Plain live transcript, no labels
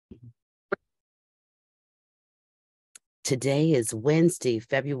Today is Wednesday,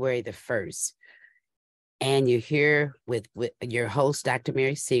 February the 1st, and you're here with your host, Dr.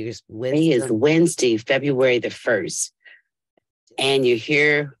 Mary Segars. Today is Wednesday, February the 1st, and you're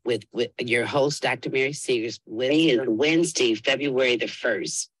here with your host, Dr. Mary Segars. Today is Wednesday, February the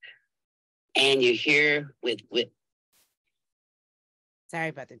 1st, and you're here with sorry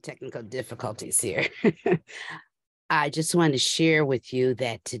about the technical difficulties here. I just wanted to share with you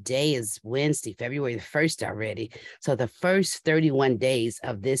that today is Wednesday, February the 1st already. So the first 31 days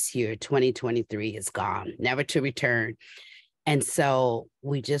of this year, 2023, is gone, never to return. And so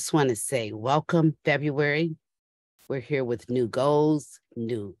we just want to say, welcome, February. We're here with new goals,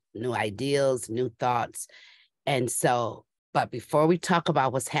 new ideals, new thoughts. And so, but before we talk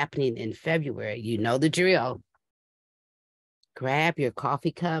about what's happening in February, you know the drill. Grab your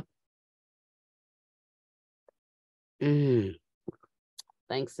coffee cup.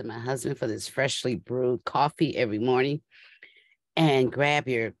 Thanks to my husband for this freshly brewed coffee every morning. And grab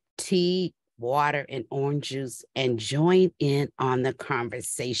your tea, water, and orange juice and join in on the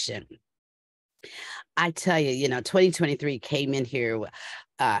conversation. I tell you, 2023 came in here.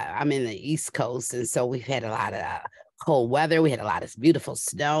 I'm in the East Coast, and so we've had a lot of cold weather. We had a lot of beautiful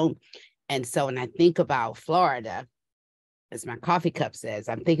snow. And so when I think about Florida, as my coffee cup says,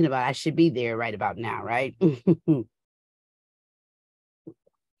 I'm thinking about I should be there right about now, right?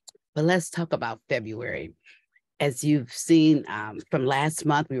 But let's talk about February. As you've seen from last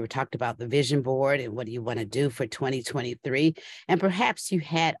month, we were talking about the vision board and what do you want to do for 2023. And perhaps you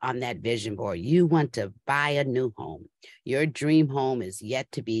had on that vision board, you want to buy a new home. Your dream home is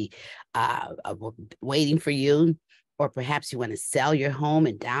yet to be waiting for you. Or perhaps you want to sell your home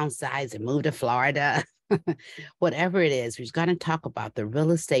and downsize and move to Florida. Whatever it is, we're going to talk about the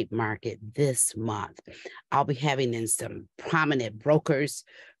real estate market this month. I'll be having in some prominent brokers,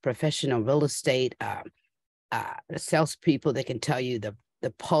 professional real estate salespeople that can tell you the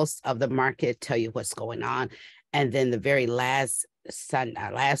pulse of the market, tell you what's going on. And then the very last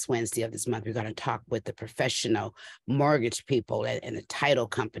Wednesday of this month, we're going to talk with the professional mortgage people and the title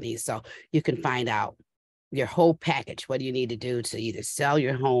companies. So you can find out your whole package. What do you need to do to either sell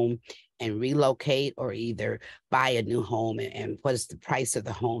your home and relocate or either buy a new home, and what is the price of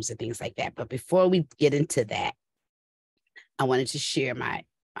the homes and things like that. But before we get into that, I wanted to share my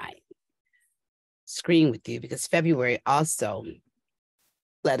screen with you because February also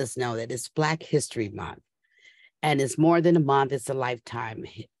let us know that it's Black History Month. And it's more than a month, it's a lifetime.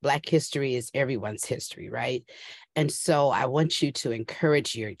 Black history is everyone's history, right? And so I want you to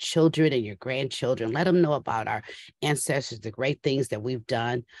encourage your children and your grandchildren. Let them know about our ancestors, the great things that we've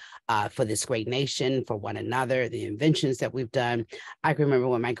done for this great nation, for one another, the inventions that we've done. I can remember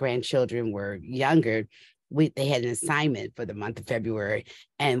when my grandchildren were younger, they had an assignment for the month of February,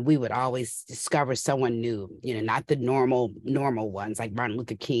 and we would always discover someone new, not the normal ones like Martin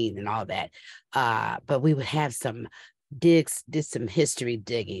Luther King and all that. But we would have did some history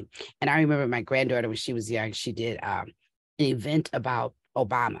digging. And I remember my granddaughter, when she was young, she did an event about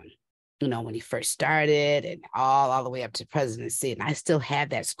Obama, when he first started and all the way up to presidency. And I still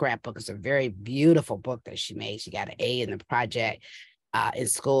have that scrapbook. It's a very beautiful book that she made. She got an A in the project in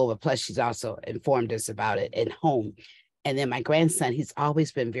school, but plus she's also informed us about it at home. And then my grandson, he's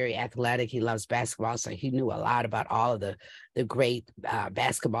always been very athletic. He loves basketball, so he knew a lot about all of the great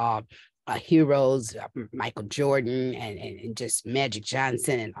basketball heroes, Michael Jordan and just Magic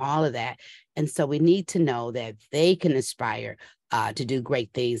Johnson and all of that. And so we need to know that they can aspire to do great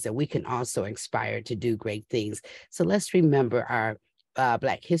things, and we can also inspire to do great things. So let's remember our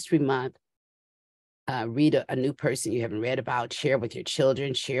Black History Month. Read a new person you haven't read about, share with your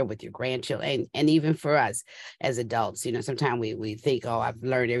children, share with your grandchildren, and even for us as adults. Sometimes we think, oh, I've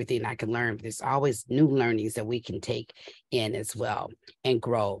learned everything I can learn, but there's always new learnings that we can take in as well and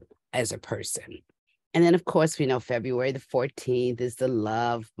grow as a person. And then, of course, we know February the 14th is the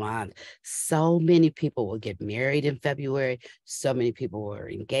love month. So many people will get married in February. So many people were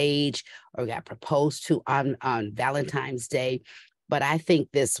engaged or got proposed to on Valentine's Day. But I think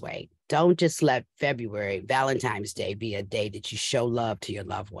this way, don't just let February, Valentine's Day, be a day that you show love to your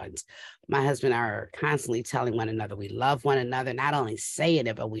loved ones. My husband and I are constantly telling one another we love one another, not only saying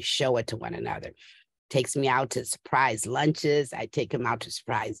it, but we show it to one another. Takes me out to surprise lunches. I take him out to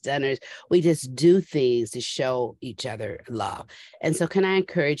surprise dinners. We just do things to show each other love. And so can I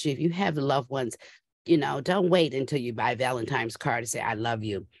encourage you, if you have loved ones, don't wait until you buy Valentine's card to say, I love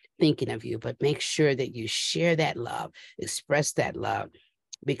you, thinking of you, but make sure that you share that love, express that love,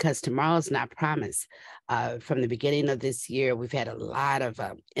 because tomorrow's not promised. From the beginning of this year, we've had a lot of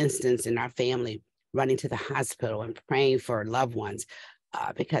instances in our family running to the hospital and praying for loved ones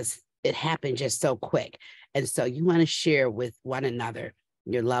because it happened just so quick. And so you want to share with one another,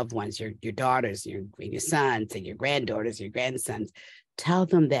 your loved ones, your daughters, your sons and your granddaughters, your grandsons. Tell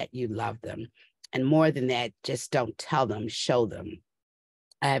them that you love them. And more than that, just don't tell them, show them.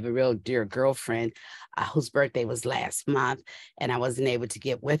 I have a real dear girlfriend whose birthday was last month, and I wasn't able to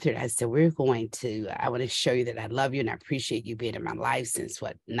get with her. I said, I want to show you that I love you and I appreciate you being in my life since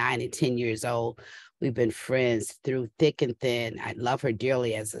 9 and 10 years old. We've been friends through thick and thin. I love her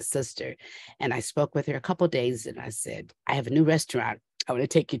dearly as a sister. And I spoke with her a couple of days and I said, I have a new restaurant I want to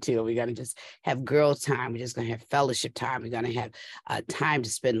take you to. We're going to just have girl time. We're just going to have fellowship time. We're going to have time to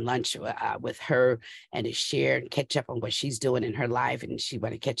spend lunch with her and to share and catch up on what she's doing in her life. And she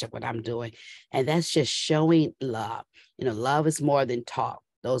want to catch up what I'm doing. And that's just showing love. You know, love is more than talk.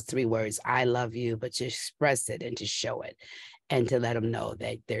 Those 3 words, I love you, but to express it and to show it and to let them know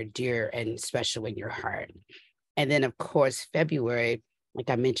that they're dear and special in your heart. And then, of course, February, like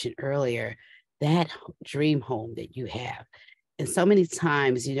I mentioned earlier, that dream home that you have. And so many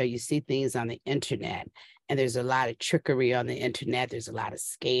times, you know, you see things on the internet and there's a lot of trickery on the internet. There's a lot of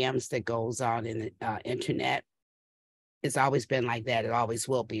scams that goes on in the internet. It's always been like that. It always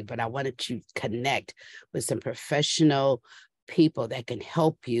will be. But I wanted to connect with some professional people that can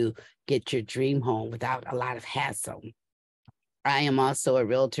help you get your dream home without a lot of hassle. I am also a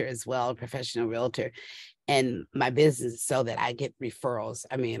realtor as well, a professional realtor. And my business so that I get referrals.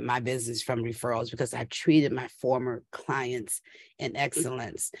 I mean, my business from referrals because I've treated my former clients in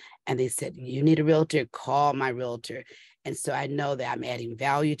excellence. And they said, you need a realtor, call my realtor. And so I know that I'm adding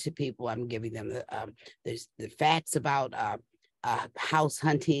value to people. I'm giving them the facts about house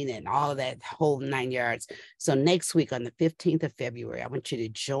hunting and all of that whole 9 yards. So next week on the 15th of February, I want you to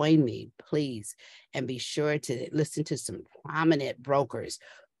join me, please, and be sure to listen to some prominent brokers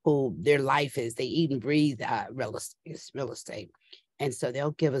who their life is, they eat and breathe real estate. And so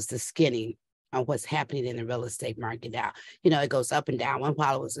they'll give us the skinny on what's happening in the real estate market now. You know, it goes up and down. One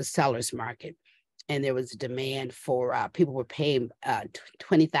while it was a seller's market. And there was a demand for, people were paying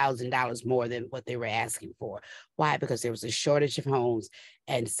 $20,000 more than what they were asking for. Why? Because there was a shortage of homes.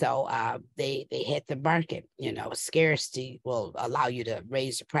 And so they hit the market. You know, scarcity will allow you to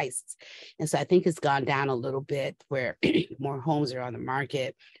raise your prices. And so I think it's gone down a little bit where more homes are on the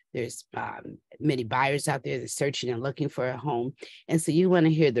market. There's many buyers out there that's searching and looking for a home. And so you want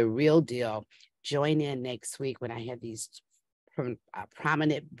to hear the real deal. Join in next week when I have these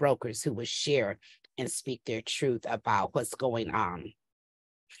prominent brokers who will share and speak their truth about what's going on.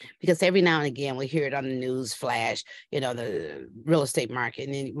 Because every now and again, we hear it on the news flash, you know, the real estate market,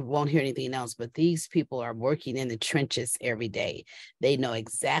 and then we won't hear anything else. But these people are working in the trenches every day. They know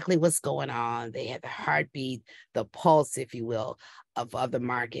exactly what's going on. They have the heartbeat, the pulse, if you will, of the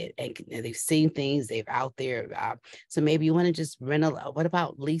market. And they've seen things, they've out there. So maybe you want to just what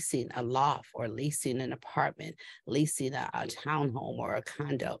about leasing a loft or leasing an apartment, leasing a townhome or a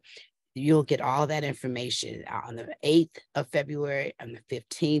condo? You'll get all that information on the 8th of February. On the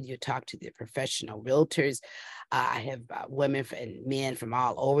 15th, you'll talk to the professional realtors. I have women and men from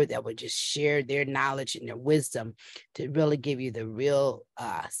all over that would just share their knowledge and their wisdom to really give you the real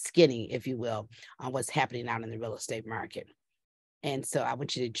skinny, if you will, on what's happening out in the real estate market. And so I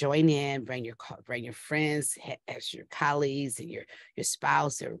want you to join in, bring your friends as your colleagues and your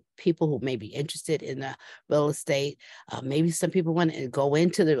spouse or people who may be interested in the real estate. Maybe some people want to go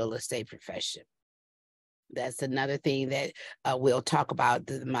into the real estate profession. That's another thing that we'll talk about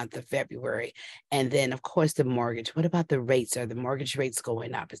the month of February. And then, of course, the mortgage. What about the rates? Are the mortgage rates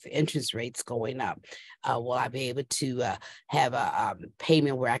going up? Is the interest rates going up? Will I be able to have a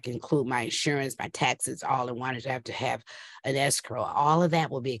payment where I can include my insurance, my taxes, all in one? I have to have an escrow. All of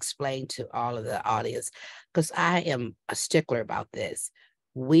that will be explained to all of the audience because I am a stickler about this.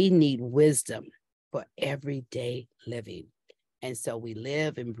 We need wisdom for everyday living. And so we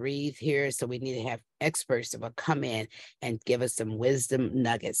live and breathe here. So we need to have experts that will come in and give us some wisdom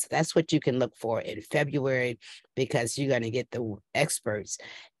nuggets. That's what you can look for in February, because you're going to get the experts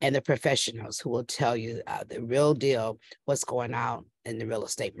and the professionals who will tell you the real deal, what's going on in the real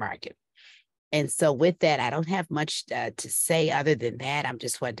estate market. And so with that, I don't have much to say other than that. I'm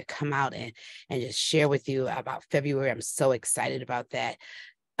just wanting to come out and just share with you about February. I'm so excited about that.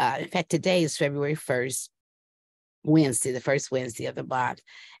 In fact, today is February 1st. Wednesday, the first Wednesday of the month.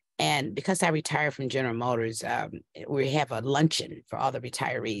 And because I retired from General Motors, we have a luncheon for all the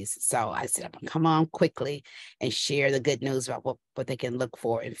retirees. So I said, I'm going to come on quickly and share the good news about what they can look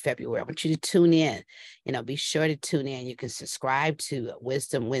for in February. I want you to tune in. You know, be sure to tune in. You can subscribe to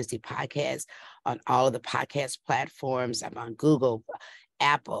Wisdom Wednesday podcast on all of the podcast platforms. I'm on Google,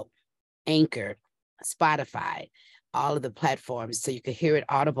 Apple, Anchor, Spotify. all of the platforms, so you can hear it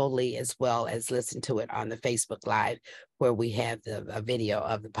audibly as well as listen to it on the Facebook Live, where we have the video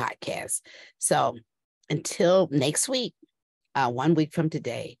of the podcast. So until next week, 1 week from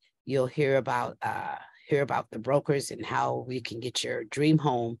today, you'll hear about the brokers and how we can get your dream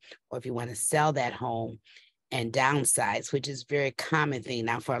home, or if you want to sell that home and downsize, which is a very common thing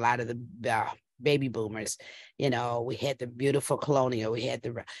now for a lot of the baby boomers. We had the beautiful colonial,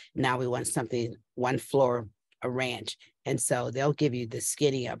 now we want something one floor, a ranch. And so they'll give you the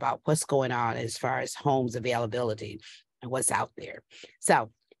skinny about what's going on as far as homes availability and what's out there.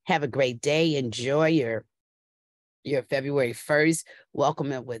 So have a great day. Enjoy your February 1st.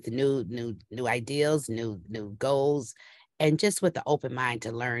 Welcome it with new ideals, new goals, and just with the open mind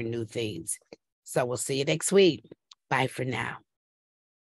to learn new things. So we'll see you next week. Bye for now.